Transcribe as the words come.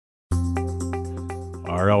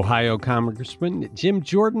Our Ohio Congressman Jim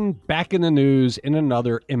Jordan back in the news in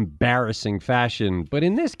another embarrassing fashion. But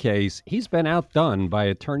in this case, he's been outdone by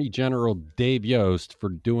Attorney General Dave Yost for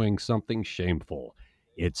doing something shameful.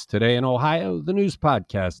 It's Today in Ohio, the news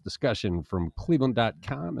podcast discussion from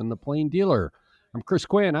Cleveland.com and The Plain Dealer. I'm Chris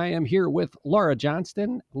Quinn. I am here with Laura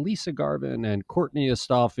Johnston, Lisa Garvin, and Courtney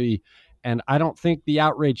Astolfi. And I don't think the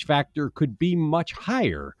outrage factor could be much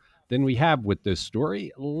higher than we have with this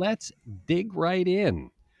story. Let's dig right in.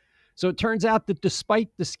 So it turns out that despite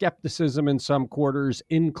the skepticism in some quarters,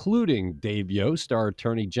 including Dave Yost, our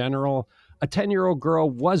attorney general, a 10-year-old girl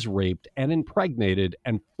was raped and impregnated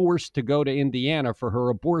and forced to go to Indiana for her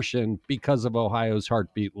abortion because of Ohio's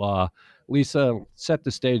heartbeat law. Lisa, set the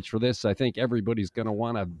stage for this. I think everybody's going to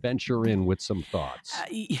want to venture in with some thoughts.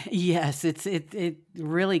 Yes, it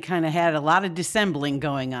really kind of had a lot of dissembling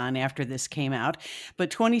going on after this came out.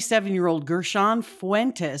 But 27-year-old Gershon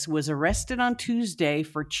Fuentes was arrested on Tuesday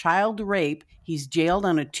for child rape. He's jailed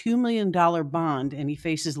on a $2 million bond, and he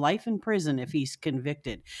faces life in prison if he's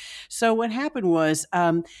convicted. So what happened was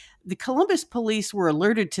the Columbus police were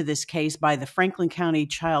alerted to this case by the Franklin County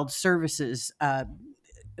Child Services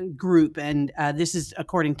group, and this is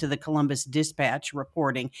according to the Columbus Dispatch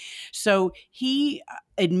reporting. So he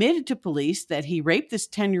admitted to police that he raped this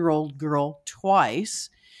 10-year-old girl twice.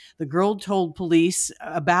 The girl told police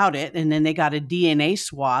about it, and then they got a DNA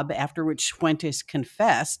swab, after which Fuentes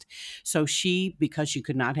confessed. So she, because she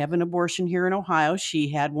could not have an abortion here in Ohio,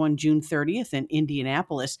 she had one June 30th in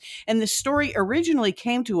Indianapolis. And the story originally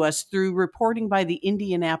came to us through reporting by the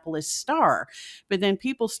Indianapolis Star, but then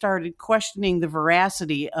people started questioning the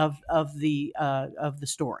veracity of the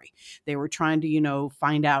story. They were trying to,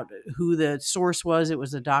 find out who the source was. It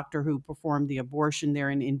was a doctor who performed the abortion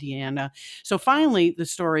there in Indiana. So finally, the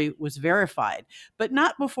story was verified, but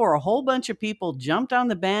not before a whole bunch of people jumped on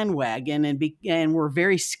the bandwagon and were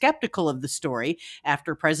very skeptical of the story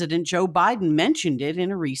after President Joe Biden mentioned it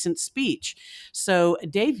in a recent speech. So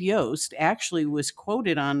Dave Yost actually was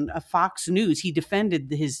quoted on Fox News. He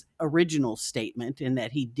defended his original statement in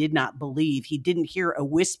that he did not believe, he didn't hear a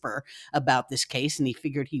whisper about this case, and he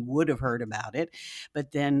figured he would have heard about it.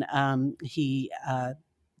 But then he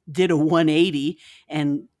did a 180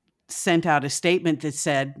 and sent out a statement that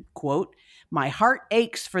said, quote, "My heart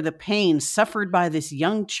aches for the pain suffered by this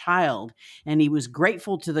young child." And he was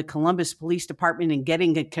grateful to the Columbus Police Department in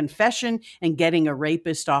getting a confession and getting a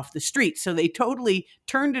rapist off the street. So they totally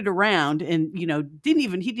turned it around and, he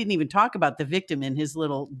didn't even talk about the victim in his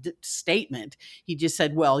little statement. He just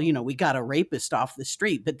said, well, we got a rapist off the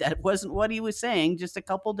street, but that wasn't what he was saying just a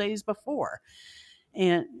couple days before.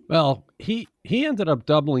 And well, he ended up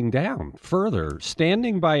doubling down further,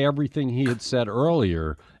 standing by everything he had said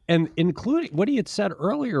earlier, and including what he had said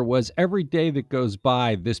earlier was every day that goes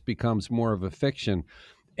by, this becomes more of a fiction.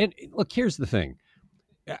 And look, here's the thing.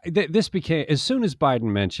 This became, as soon as Biden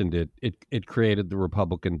mentioned it, it created the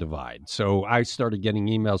Republican divide. So I started getting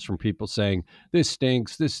emails from people saying, this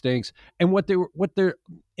stinks. And what their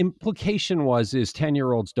implication is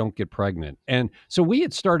 10-year-olds don't get pregnant. And so we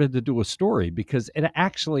had started to do a story because it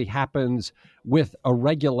actually happens with a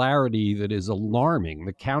regularity that is alarming.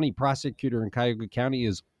 The county prosecutor in Cuyahoga County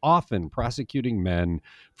is often prosecuting men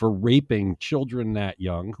for raping children that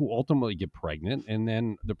young who ultimately get pregnant, and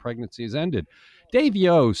then the pregnancy is ended. Dave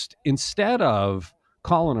Yost, instead of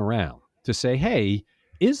calling around to say, hey,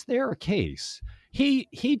 is there a case? He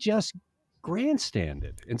just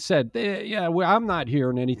grandstanded and said, yeah, well, I'm not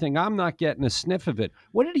hearing anything. I'm not getting a sniff of it.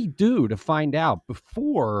 What did he do to find out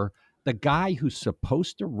before the guy who's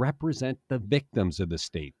supposed to represent the victims of the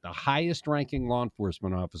state, the highest ranking law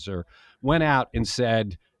enforcement officer, went out and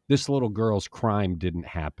said, this little girl's crime didn't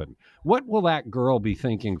happen? What will that girl be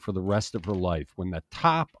thinking for the rest of her life when the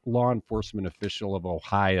top law enforcement official of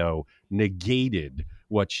Ohio negated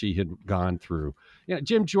what she had gone through?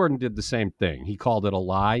 Jim Jordan did the same thing. He called it a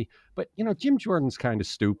lie. But, Jim Jordan's kind of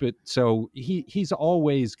stupid. So he's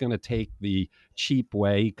always going to take the cheap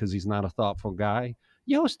way because he's not a thoughtful guy.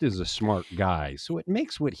 Yost is a smart guy, so it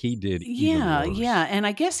makes what he did even worse. Yeah. And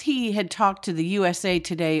I guess he had talked to the USA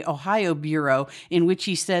Today Ohio Bureau, in which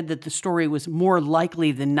he said that the story was more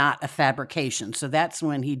likely than not a fabrication. So that's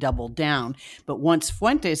when he doubled down. But once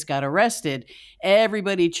Fuentes got arrested,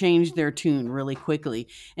 everybody changed their tune really quickly.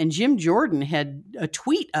 And Jim Jordan had a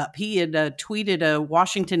tweet up. He had tweeted a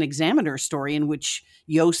Washington Examiner story in which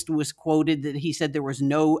Yost was quoted that he said there was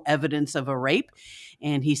no evidence of a rape.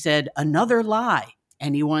 And he said, another lie.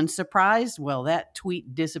 Anyone surprised? Well, that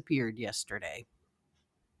tweet disappeared yesterday.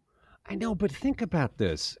 I know, but think about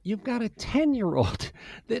this. You've got a 10-year-old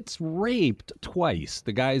that's raped twice.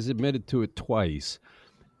 The guy's admitted to it twice.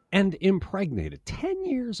 and impregnated. 10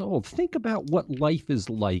 years old. Think about what life is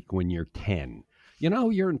like when you're 10. You know,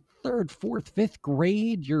 you're in third, fourth, fifth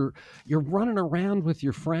grade. You're running around with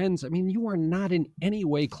your friends. I mean, you are not in any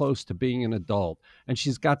way close to being an adult. And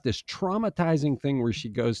she's got this traumatizing thing where she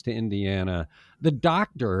goes to Indiana. The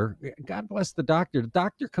doctor, God bless the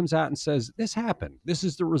doctor comes out and says, this happened. This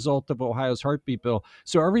is the result of Ohio's heartbeat bill.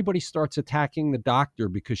 So everybody starts attacking the doctor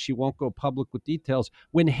because she won't go public with details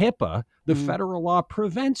when HIPAA, the Mm. federal law,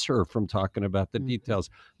 prevents her from talking about the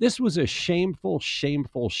details. This was a shameful,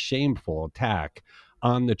 shameful, shameful attack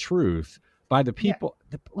on the truth by the Yeah. people.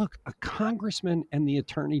 Look, a congressman and the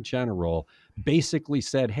attorney general basically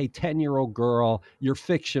said, hey, 10-year-old girl, you're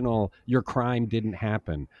fictional. Your crime didn't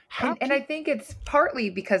happen. And I think it's partly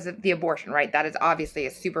because of the abortion, right? That is obviously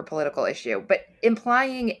a super political issue, but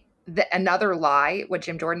implying another lie, what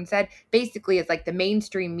Jim Jordan said, basically is like the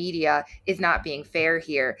mainstream media is not being fair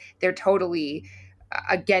here. They're totally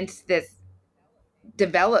against this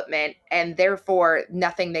development, and therefore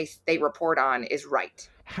nothing they report on is right.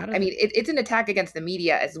 I mean, it's an attack against the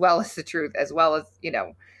media as well as the truth, as well as,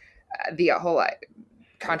 the whole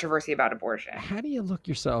controversy about abortion. How do you look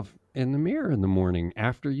yourself in the mirror in the morning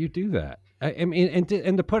after you do that? I mean,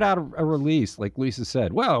 and to put out a release, like Lisa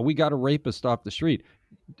said, well, we got a rapist off the street.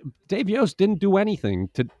 Dave Yost didn't do anything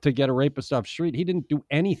to get a rapist off the street. He didn't do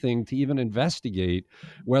anything to even investigate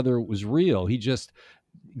whether it was real. He just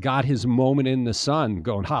got his moment in the sun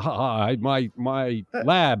going, ha ha ha, my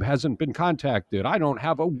lab hasn't been contacted. I don't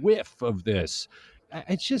have a whiff of this.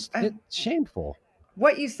 It's shameful.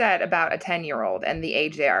 What you said about a 10-year-old and the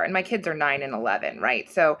age they are, and my kids are 9 and 11, right?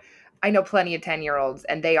 So I know plenty of 10-year-olds,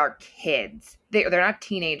 and they are kids. They're not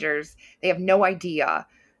teenagers. They have no idea.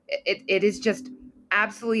 It is just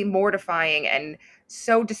absolutely mortifying and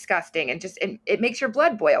so disgusting, and just it makes your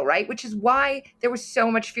blood boil, right? Which is why there was so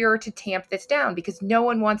much fear to tamp this down, because no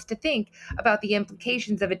one wants to think about the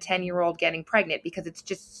implications of a 10-year-old getting pregnant, because it's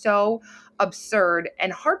just so absurd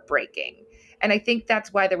and heartbreaking. And I think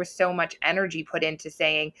that's why there was so much energy put into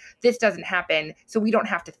saying this doesn't happen, so we don't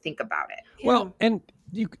have to think about it. Well, and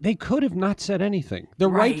they could have not said anything. The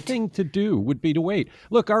right thing to do would be to wait.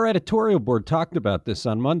 Look, our editorial board talked about this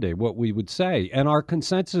on Monday, what we would say. And our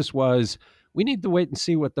consensus was we need to wait and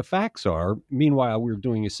see what the facts are. Meanwhile, we were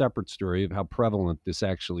doing a separate story of how prevalent this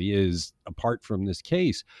actually is apart from this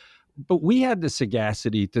case. But we had the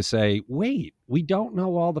sagacity to say, wait, we don't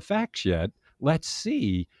know all the facts yet. Let's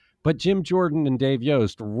see. But Jim Jordan and Dave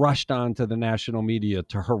Yost rushed onto the national media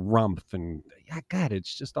to harumph, and God,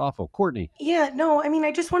 it's just awful. Courtney. Yeah, no, I mean,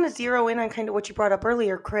 I just want to zero in on kind of what you brought up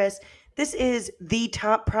earlier, Chris. This is the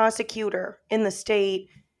top prosecutor in the state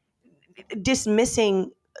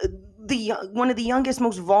dismissing one of the youngest,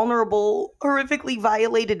 most vulnerable, horrifically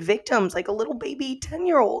violated victims, like a little baby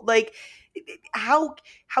 10-year-old. Like, how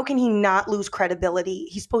can he not lose credibility?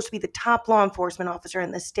 He's supposed to be the top law enforcement officer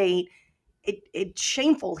in the state. It's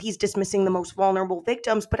shameful he's dismissing the most vulnerable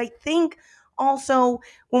victims. But I think also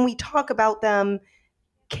when we talk about them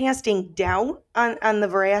casting doubt on the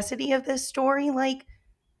veracity of this story, like,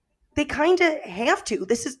 they kind of have to.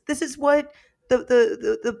 This is what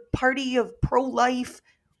the party of pro-life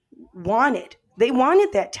wanted. They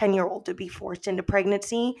wanted that 10-year-old to be forced into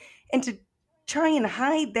pregnancy, and to try and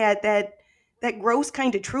hide that gross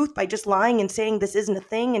kind of truth by just lying and saying this isn't a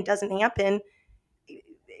thing and doesn't happen.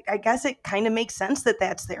 I guess it kind of makes sense that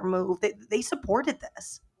that's their move. They supported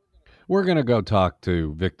this. We're going to go talk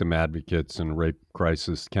to victim advocates and rape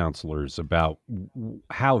crisis counselors about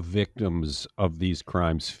how victims of these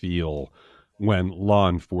crimes feel when law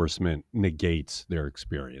enforcement negates their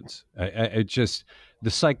experience. It just,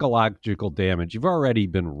 the psychological damage. You've already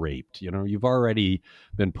been raped. You've already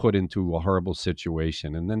been put into a horrible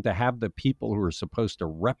situation. And then to have the people who are supposed to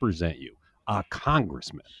represent you, a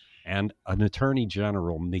congressman and an attorney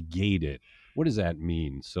general, negate it. What does that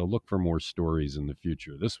mean? So look for more stories in the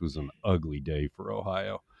future. This was an ugly day for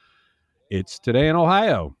Ohio. It's Today in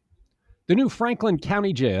Ohio. The new Franklin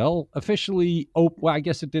County Jail officially well, I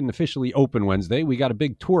guess it didn't officially open Wednesday. We got a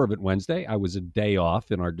big tour of it Wednesday. I was a day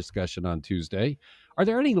off in our discussion on Tuesday. Are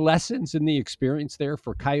there any lessons in the experience there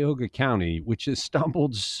for Cuyahoga County, which has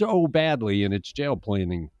stumbled so badly in its jail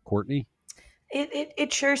planning, Courtney?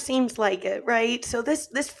 It sure seems like it, right? So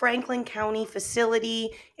this Franklin County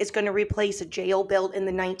facility is going to replace a jail built in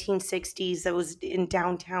the 1960s that was in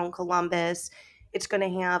downtown Columbus. It's going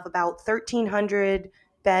to have about 1,300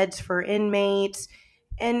 beds for inmates,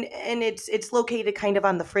 and it's located kind of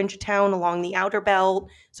on the fringe of town along the outer belt.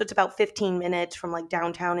 So it's about 15 minutes from like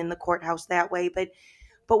downtown in the courthouse that way. But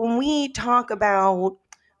when we talk about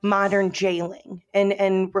modern jailing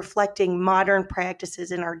and reflecting modern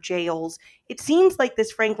practices in our jails. It seems like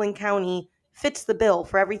this Franklin County fits the bill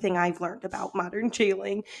for everything I've learned about modern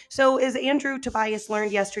jailing. So as Andrew Tobias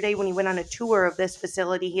learned yesterday when he went on a tour of this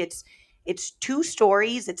facility, it's 2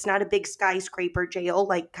 stories. It's not a big skyscraper jail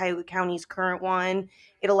like Cuyahoga County's current one.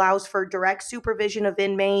 It allows for direct supervision of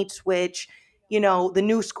inmates, which, the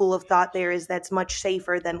new school of thought there is that's much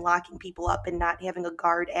safer than locking people up and not having a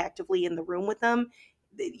guard actively in the room with them.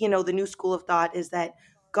 The new school of thought is that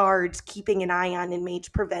guards keeping an eye on inmates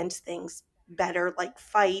prevents things better, like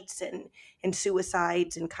fights and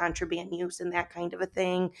suicides and contraband use and that kind of a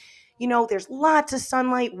thing. There's lots of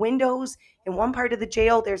sunlight, windows. In one part of the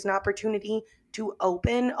jail, there's an opportunity to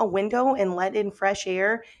open a window and let in fresh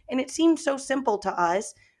air. And it seems so simple to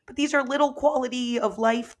us, but these are little quality of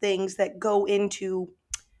life things that go into,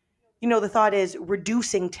 the thought is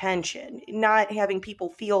reducing tension, not having people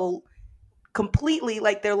feel completely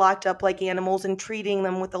like they're locked up like animals and treating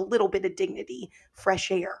them with a little bit of dignity,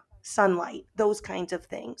 fresh air, sunlight, those kinds of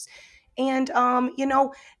things. And,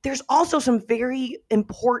 there's also some very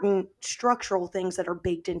important structural things that are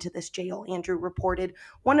baked into this jail, Andrew reported.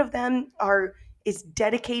 One of them is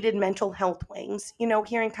dedicated mental health wings.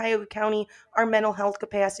 Here in Cuyahoga County, our mental health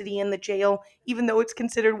capacity in the jail, even though it's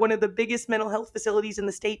considered one of the biggest mental health facilities in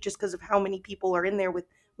the state just because of how many people are in there with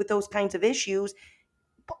those kinds of issues,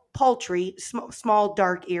 paltry, small,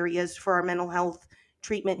 dark areas for our mental health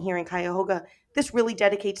treatment here in Cuyahoga. This really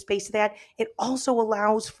dedicates space to that. It also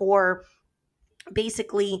allows for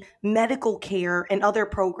basically medical care and other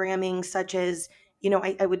programming such as,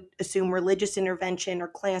 I would assume religious intervention or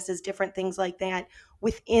classes, different things like that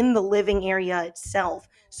within the living area itself.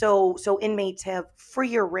 So inmates have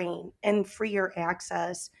freer reign and freer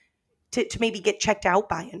access to maybe get checked out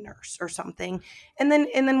by a nurse or something. And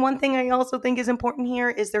then one thing I also think is important here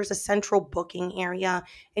is there's a central booking area.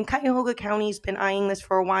 And Cuyahoga County's been eyeing this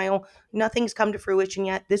for a while. Nothing's come to fruition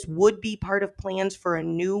yet. This would be part of plans for a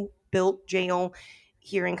new built jail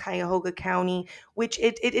here in Cuyahoga County, which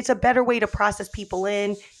it's a better way to process people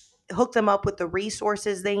in, hook them up with the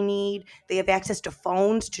resources they need. They have access to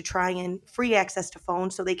phones free access to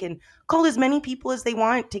phones so they can call as many people as they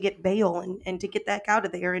want to get bail and to get that out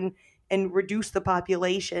of there and reduce the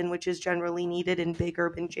population, which is generally needed in big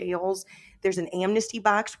urban jails. There's an amnesty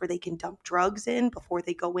box where they can dump drugs in before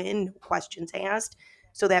they go in, no questions asked.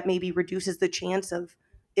 So that maybe reduces the chance of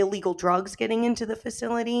illegal drugs getting into the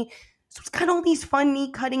facility. So it's got all these fun,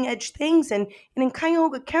 neat, cutting edge things. And in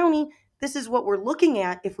Cuyahoga County, this is what we're looking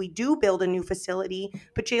at if we do build a new facility.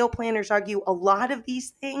 But jail planners argue a lot of these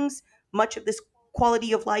things, much of this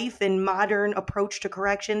quality of life and modern approach to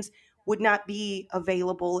corrections would not be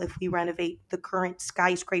available if we renovate the current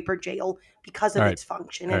skyscraper jail because of its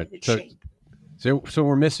function and its shape. So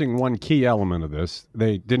we're missing one key element of this.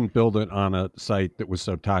 They didn't build it on a site that was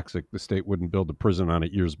so toxic the state wouldn't build a prison on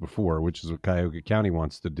it years before, which is what Cuyahoga County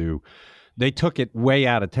wants to do. They took it way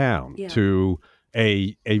out of town to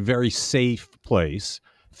a very safe place,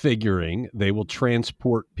 figuring they will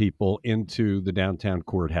transport people into the downtown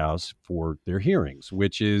courthouse for their hearings,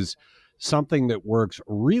 which is something that works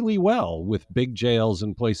really well with big jails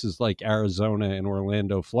in places like Arizona and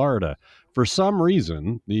Orlando, Florida. For some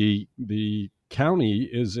reason, the county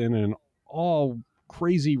is in an all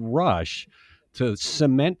crazy rush to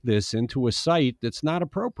cement this into a site that's not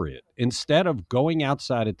appropriate. Instead of going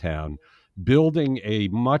outside of town, building a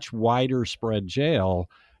much wider spread jail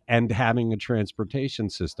and having a transportation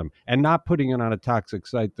system and not putting it on a toxic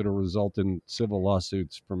site that'll result in civil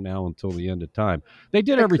lawsuits from now until the end of time. They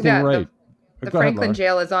did everything right. The Franklin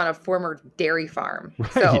jail is on a former dairy farm.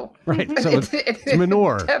 Right, so so it's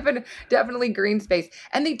manure. Definitely green space.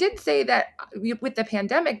 And they did say that with the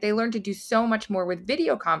pandemic, they learned to do so much more with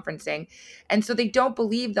video conferencing. And so they don't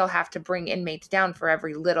believe they'll have to bring inmates down for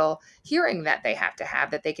every little hearing that they have to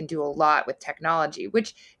have, that they can do a lot with technology,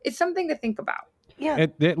 which is something to think about. Yeah.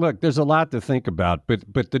 Look, there's a lot to think about,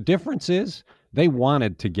 but the difference is they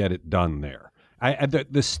wanted to get it done there.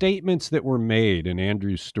 The statements that were made in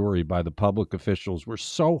Andrew's story by the public officials were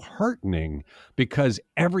so heartening because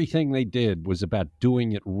everything they did was about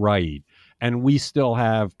doing it right. And we still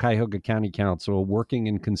have Cuyahoga County Council working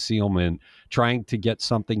in concealment, trying to get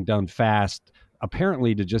something done fast,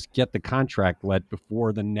 apparently to just get the contract let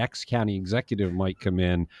before the next county executive might come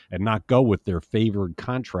in and not go with their favored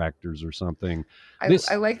contractors or something.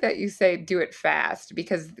 I like that you say do it fast,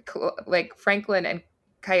 because like Franklin and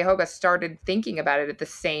Cuyahoga started thinking about it at the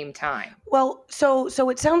same time. Well, so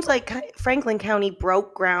it sounds like Franklin County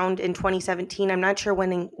broke ground in 2017. I'm not sure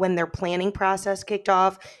when their planning process kicked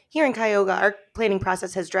off. Here in Cuyahoga, our planning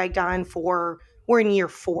process has dragged on we're in year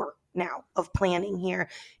 4 now of planning here.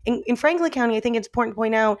 In Franklin County, I think it's important to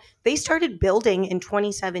point out they started building in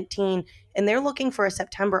 2017 and they're looking for a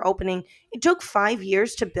September opening. It took 5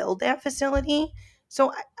 years to build that facility.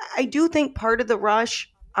 So I do think part of the rush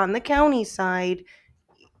on the county side,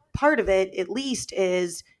 part of it at least,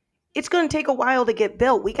 is it's going to take a while to get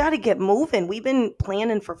built. We got to get moving. We've been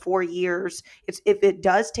planning for 4 years. If it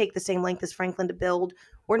does take the same length as Franklin to build,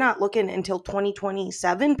 we're not looking until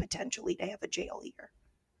 2027 potentially to have a jail here.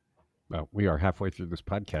 Well, we are halfway through this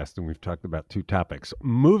podcast and we've talked about two topics.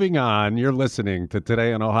 Moving on, you're listening to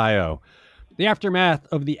Today in Ohio. The aftermath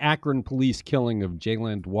of the Akron police killing of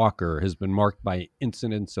Jayland Walker has been marked by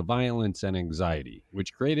incidents of violence and anxiety,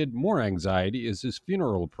 which created more anxiety as his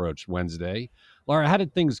funeral approached Wednesday. Laura, how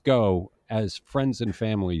did things go as friends and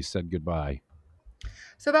family said goodbye?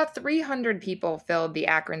 So about 300 people filled the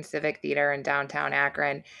Akron Civic Theater in downtown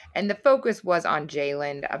Akron, and the focus was on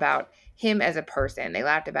Jayland, about him as a person. They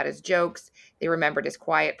laughed about his jokes. They remembered his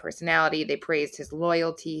quiet personality. They praised his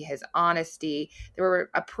loyalty, his honesty. There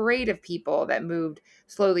were a parade of people that moved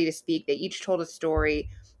slowly to speak. They each told a story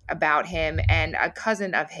about him, and a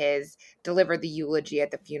cousin of his delivered the eulogy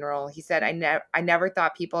at the funeral. He said, I never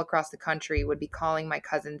thought people across the country would be calling my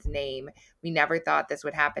cousin's name. We never thought this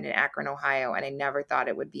would happen in Akron, Ohio, and I never thought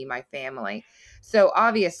it would be my family. So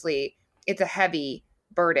obviously, it's a heavy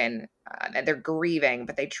burden that they're grieving,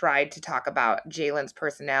 but they tried to talk about Jayland's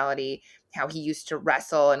personality, how he used to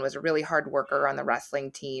wrestle and was a really hard worker on the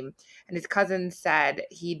wrestling team. And his cousin said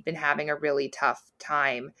he'd been having a really tough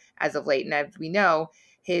time as of late. And as we know,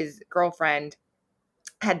 his girlfriend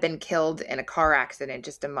had been killed in a car accident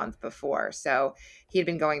just a month before. So he had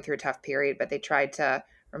been going through a tough period, but they tried to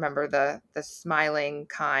remember the smiling,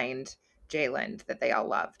 kind Jayland that they all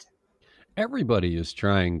loved. Everybody is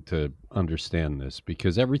trying to understand this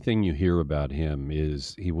because everything you hear about him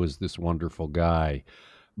is he was this wonderful guy,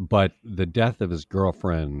 but the death of his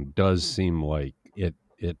girlfriend does seem like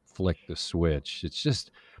it flicked the switch.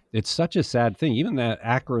 It's such a sad thing. Even that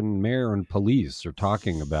Akron mayor and police are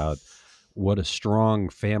talking about what a strong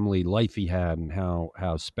family life he had and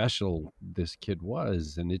how special this kid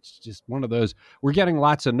was. And it's just one of those, we're getting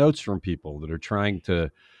lots of notes from people that are trying to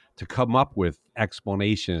come up with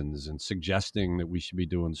explanations and suggesting that we should be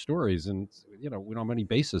doing stories. And, we don't have any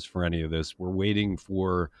basis for any of this. We're waiting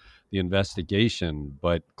for the investigation.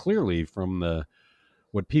 But clearly from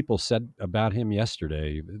what people said about him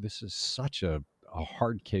yesterday, this is such a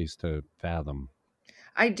hard case to fathom.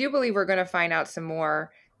 I do believe we're going to find out some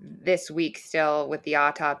more this week still with the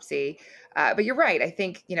autopsy. But you're right. I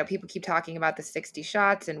think, people keep talking about the 60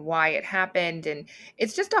 shots and why it happened. And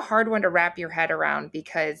it's just a hard one to wrap your head around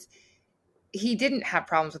because he didn't have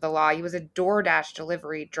problems with the law. He was a DoorDash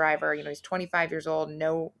delivery driver. He's 25 years old,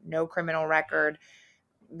 no criminal record.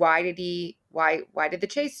 Why did the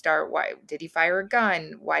chase start? Why did he fire a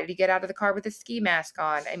gun? Why did he get out of the car with a ski mask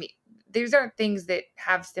on? I mean, these aren't things that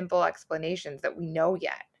have simple explanations that we know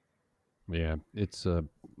yet. Yeah,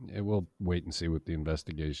 we'll wait and see what the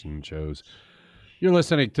investigation shows. You're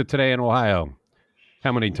listening to Today in Ohio.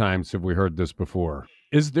 How many times have we heard this before?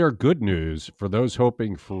 Is there good news for those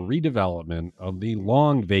hoping for redevelopment of the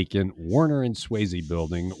long vacant Warner and Swayze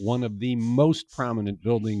building, one of the most prominent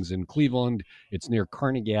buildings in Cleveland? It's near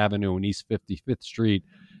Carnegie Avenue and East 55th Street.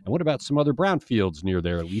 And what about some other brownfields near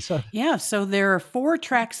there, Lisa? Yeah, so there are 4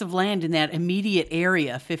 tracts of land in that immediate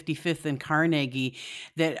area, 55th and Carnegie,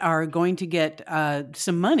 that are going to get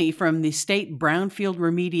some money from the state brownfield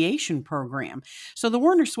remediation program. So the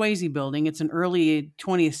Warner Swayze building, it's an early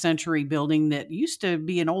 20th century building that used to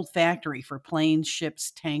be an old factory for planes, ships,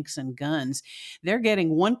 tanks, and guns. They're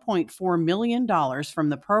getting $1.4 million from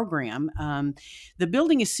the program. The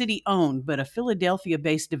building is city-owned, but a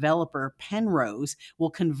Philadelphia-based developer, Penrose, will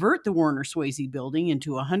convert the Warner Swayze building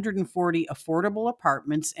into 140 affordable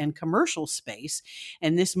apartments and commercial space.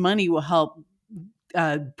 And this money will help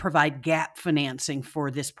provide gap financing for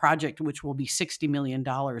this project, which will be $60 million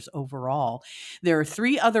overall. There are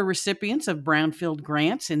 3 other recipients of brownfield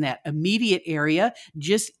grants in that immediate area,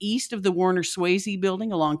 just east of the Warner Swayze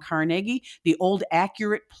building along Carnegie. The old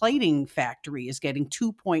Accurate Plating Factory is getting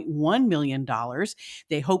 $2.1 million.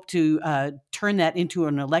 They hope to turn that into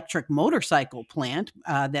an electric motorcycle plant.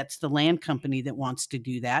 That's the land company that wants to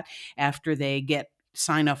do that after they get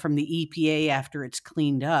sign off from the EPA after it's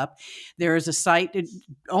cleaned up. There is a site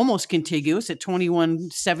almost contiguous at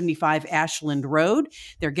 2175 Ashland Road.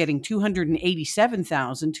 They're getting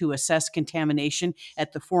 $287,000 to assess contamination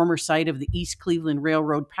at the former site of the East Cleveland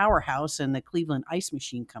Railroad Powerhouse and the Cleveland Ice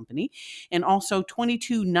Machine Company. And also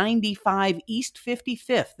 2295 East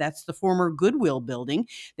 55th. That's the former Goodwill building.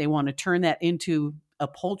 They want to turn that into a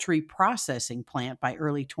poultry processing plant by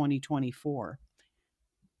early 2024.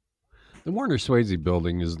 The Warner Swayze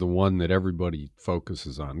building is the one that everybody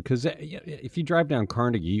focuses on because if you drive down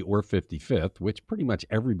Carnegie or 55th, which pretty much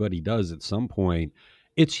everybody does at some point,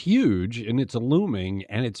 it's huge and it's looming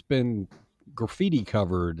and it's been graffiti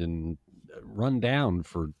covered and run down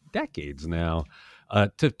for decades now.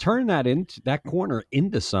 To turn that corner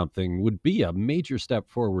into something would be a major step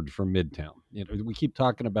forward for Midtown. We keep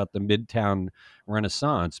talking about the Midtown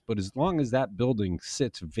Renaissance, but as long as that building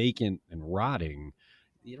sits vacant and rotting,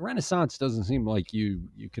 the Renaissance doesn't seem like you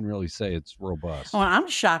can really say it's robust. Well, I'm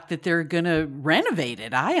shocked that they're going to renovate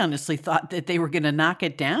it. I honestly thought that they were going to knock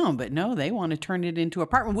it down, but no, they want to turn it into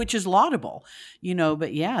apartment, which is laudable,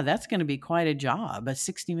 but yeah, that's going to be quite a job, a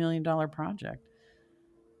 $60 million project.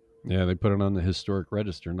 Yeah, they put it on the historic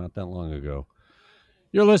register not that long ago.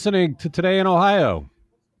 You're listening to Today in Ohio.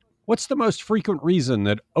 What's the most frequent reason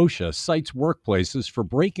that OSHA cites workplaces for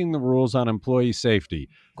breaking the rules on employee safety?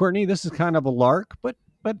 Courtney, this is kind of a lark, but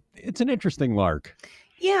it's an interesting lark.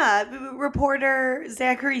 Yeah, reporter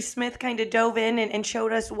Zachary Smith kind of dove in and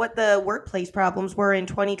showed us what the workplace problems were in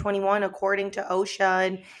 2021 according to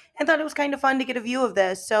OSHA, and thought it was kind of fun to get a view of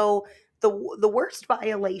this. So the worst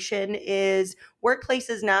violation is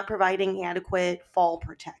workplaces not providing adequate fall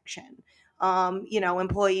protection.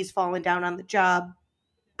 Employees falling down on the job,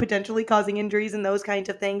 potentially causing injuries and those kinds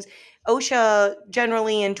of things. OSHA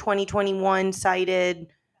generally in 2021 cited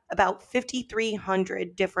about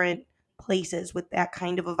 5,300 different places with that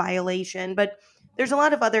kind of a violation. But there's a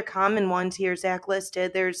lot of other common ones here Zach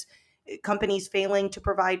listed. There's companies failing to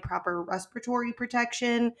provide proper respiratory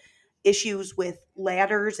protection, issues with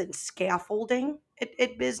ladders and scaffolding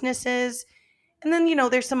at businesses. And then,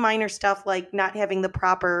 there's some minor stuff like not having the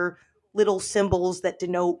proper little symbols that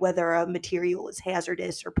denote whether a material is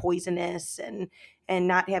hazardous or poisonous, and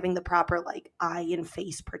not having the proper like eye and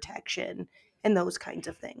face protection and those kinds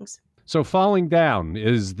of things. So falling down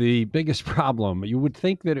is the biggest problem. You would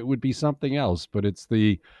think that it would be something else, but it's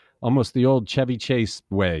almost the old Chevy Chase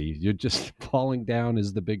way. You're just falling down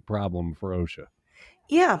is the big problem for OSHA.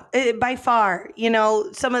 Yeah, by far.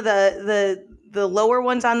 Some of the lower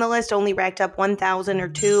ones on the list only racked up 1,000 or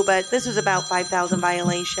 2, but this is about 5,000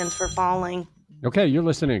 violations for falling. Okay, you're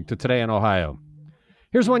listening to Today in Ohio.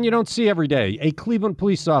 Here's one you don't see every day. A Cleveland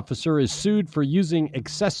police officer is sued for using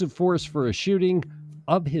excessive force for a shooting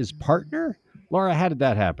of his partner. Laura, how did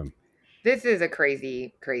that happen? This is a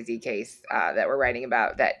crazy, crazy case that we're writing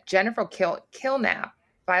about, that Jennifer Kilnap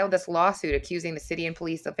filed this lawsuit accusing the city and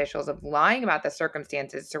police officials of lying about the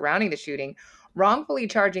circumstances surrounding the shooting, wrongfully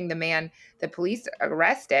charging the man the police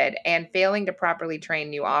arrested, and failing to properly train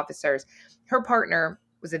new officers. Her partner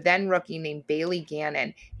was a then rookie named Bailey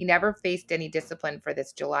Gannon. He never faced any discipline for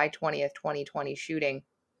this July 20th, 2020 shooting.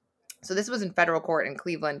 So this was in federal court in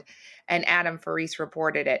Cleveland, and Adam Faris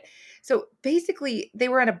reported it. So basically, they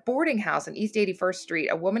were at a boarding house on East 81st Street.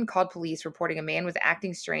 A woman called police reporting a man was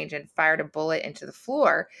acting strange and fired a bullet into the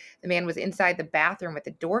floor. The man was inside the bathroom with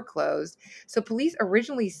the door closed. So police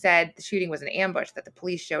originally said the shooting was an ambush, that the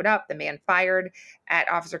police showed up. The man fired at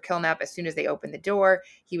Officer Kilnap as soon as they opened the door.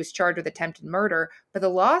 He was charged with attempted murder. But the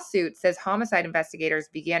lawsuit says homicide investigators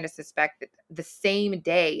began to suspect that the same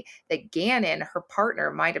day that Gannon, her partner,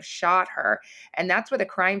 might have shot her. And that's where the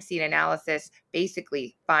crime scene analysis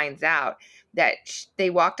basically finds out that they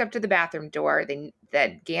walked up to the bathroom door.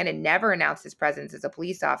 That Gannon never announced his presence as a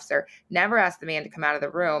police officer, never asked the man to come out of the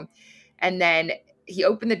room. And then he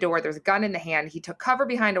opened the door. There was a gun in the hand. He took cover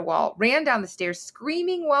behind a wall, ran down the stairs,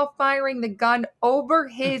 screaming while firing the gun over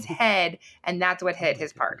his head. And that's what hit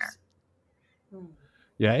his partner.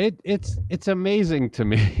 Yeah, it's amazing to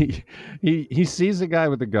me. He sees a guy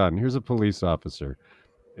with a gun. Here's a police officer.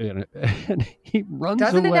 And he runs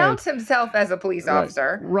Doesn't away. announce himself as a police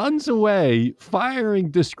officer. Runs away, firing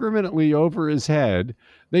discriminately over his head.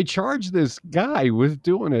 They charge this guy with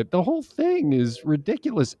doing it. The whole thing is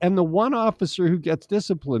ridiculous. And the one officer who gets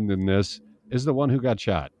disciplined in this is the one who got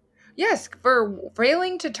shot. Yes, for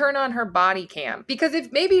failing to turn on her body cam. Because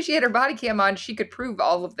if maybe she had her body cam on, she could prove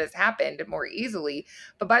all of this happened more easily.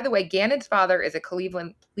 But by the way, Gannon's father is a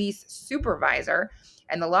Cleveland police supervisor.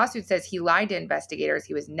 And the lawsuit says he lied to investigators.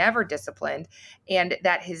 He was never disciplined. And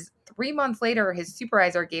that 3 months later, his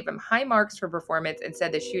supervisor gave him high marks for performance and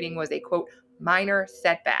said the shooting was a, quote, minor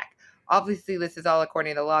setback. Obviously, this is all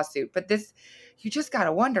according to the lawsuit. But this, you just got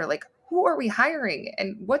to wonder, like, who are we hiring?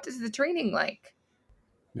 And what is the training like?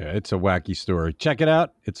 Yeah, it's a wacky story. Check it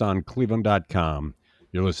out. It's on cleveland.com.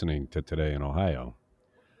 You're listening to Today in Ohio.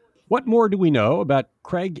 What more do we know about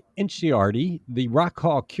Craig Inciardi, the Rock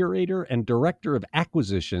Hall curator and director of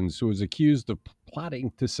acquisitions, who was accused of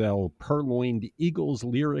plotting to sell purloined Eagles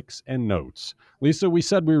lyrics and notes. Lisa, we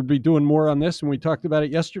said we would be doing more on this, and we talked about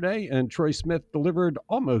it yesterday, and Troy Smith delivered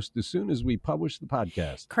almost as soon as we published the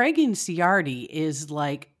podcast. Craig Inciardi is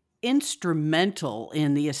like instrumental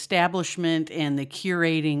in the establishment and the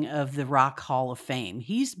curating of the Rock Hall of Fame.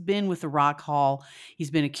 He's been with the Rock Hall.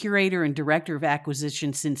 He's been a curator and director of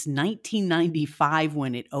acquisition since 1995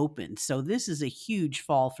 when it opened. So this is a huge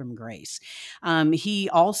fall from grace. He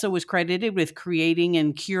also was credited with creating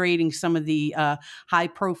and curating some of the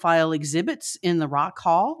high-profile exhibits in the Rock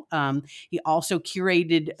Hall. He also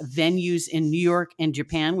curated venues in New York and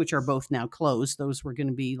Japan, which are both now closed. Those were going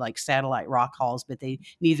to be like satellite rock halls, but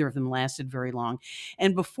neither of them lasted very long.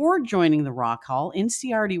 And before joining the Rock Hall,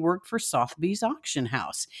 Inciardi worked for Sotheby's Auction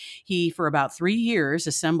House. He, for about 3 years,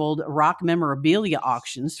 assembled rock memorabilia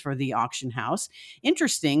auctions for the auction house.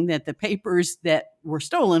 Interesting that the papers that were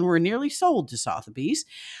stolen were nearly sold to Sotheby's.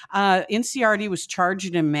 Inciardi was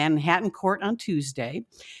charged in Manhattan court on Tuesday.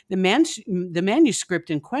 The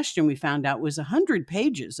manuscript in question, we found out, was 100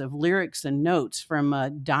 pages of lyrics and notes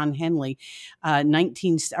from Don Henley,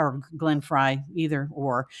 or Glenn Fry, either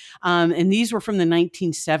or. And these were from the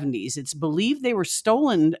 1970s. It's believed they were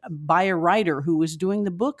stolen by a writer who was doing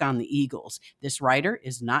the book on the Eagles. This writer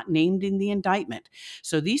is not named in the indictment.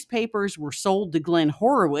 So these papers were sold to Glenn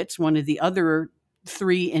Horowitz, one of the other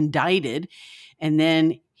 3 indicted, and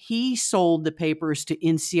then he sold the papers to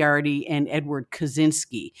Inciardi and Edward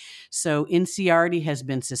Kaczynski. So Inciardi has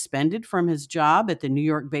been suspended from his job at the New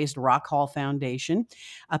York-based Rock Hall Foundation.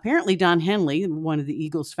 Apparently, Don Henley, one of the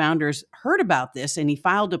Eagles founders, heard about this, and he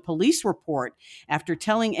filed a police report after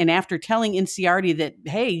telling Inciardi that,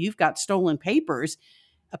 hey, you've got stolen papers.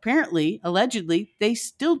 Apparently, allegedly, they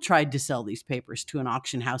still tried to sell these papers to an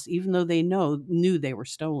auction house, even though they knew they were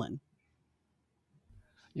stolen.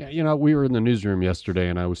 Yeah, we were in the newsroom yesterday,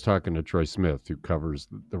 and I was talking to Troy Smith, who covers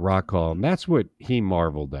the Rock Hall, and that's what he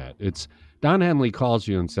marveled at. It's Don Henley calls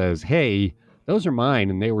you and says, hey, those are mine,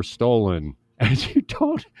 and they were stolen. And you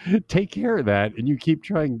don't take care of that, and you keep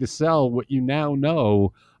trying to sell what you now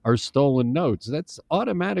know are stolen notes. That's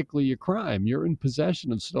automatically a crime. You're in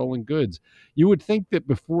possession of stolen goods. You would think that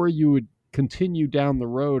before you would continue down the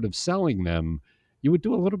road of selling them, you would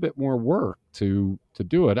do a little bit more work to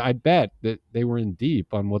do it. I bet that they were in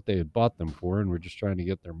deep on what they had bought them for and were just trying to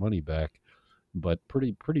get their money back. But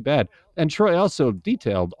pretty bad. And Troy also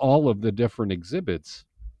detailed all of the different exhibits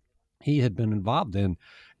he had been involved in,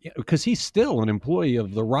 because he's still an employee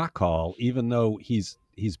of the Rock Hall, even though he's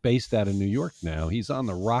based out of New York now. He's on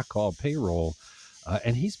the Rock Hall payroll,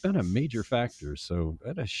 and he's been a major factor. So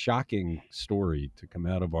that's a shocking story to come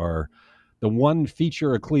out of the one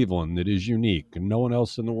feature of Cleveland that is unique and no one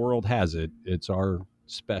else in the world has it. It's our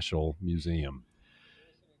special museum.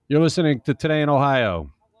 You're listening to Today in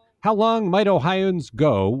Ohio. How long might Ohioans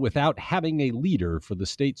go without having a leader for the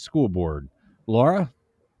state school board? Laura?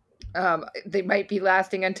 They might be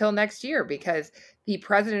lasting until next year, because the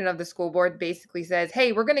president of the school board basically says,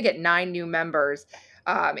 hey, we're going to get 9 new members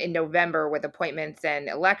in November with appointments and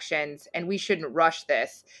elections, and we shouldn't rush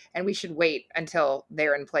this, and we should wait until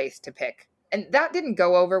they're in place to pick. And that didn't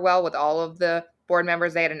go over well with all of the board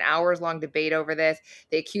members. They had an hours-long debate over this.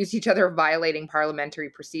 They accused each other of violating parliamentary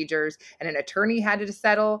procedures, and an attorney had to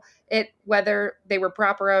settle it, whether they were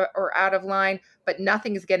proper or out of line, but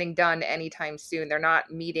nothing is getting done anytime soon. They're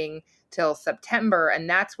not meeting till September, and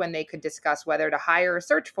that's when they could discuss whether to hire a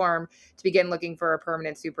search firm to begin looking for a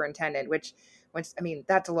permanent superintendent, which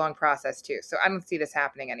that's a long process too. So I don't see this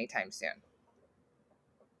happening anytime soon.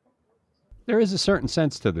 There is a certain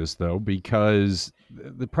sense to this, though, because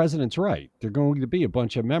the president's right. There are going to be a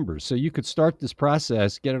bunch of members. So you could start this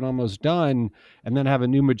process, get it almost done, and then have a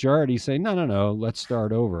new majority say, no, let's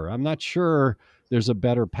start over. I'm not sure there's a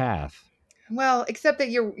better path. Well, except that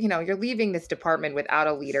you're leaving this department without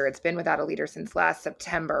a leader. It's been without a leader since last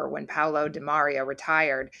September, when Paolo DiMaria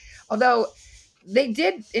retired. Although they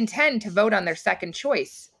did intend to vote on their second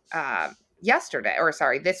choice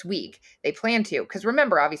this week. They plan to, because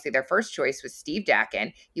remember, obviously their first choice was Steve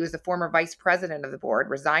Dakin. He was the former vice president of the board,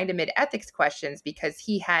 resigned amid ethics questions because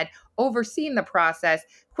he had overseen the process,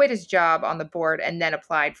 quit his job on the board, and then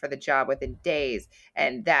applied for the job within days.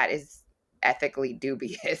 And that is ethically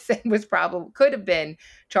dubious and could have been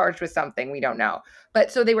charged with something we don't know.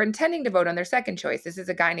 But so they were intending to vote on their second choice. This is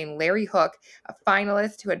a guy named Larry Hook, a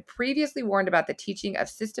finalist who had previously warned about the teaching of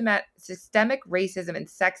systemic racism and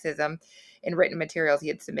sexism in written materials he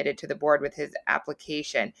had submitted to the board with his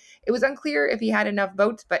application. It was unclear if he had enough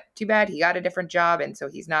votes, but too bad, he got a different job, and so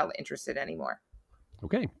he's not interested anymore.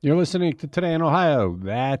 Okay, you're listening to Today in Ohio.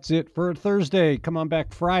 That's it for Thursday. Come on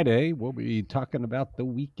back Friday. We'll be talking about the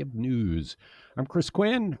week of news. I'm Chris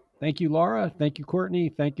Quinn. Thank you, Laura. Thank you, Courtney.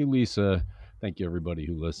 Thank you, Lisa. Thank you, everybody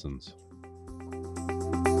who listens.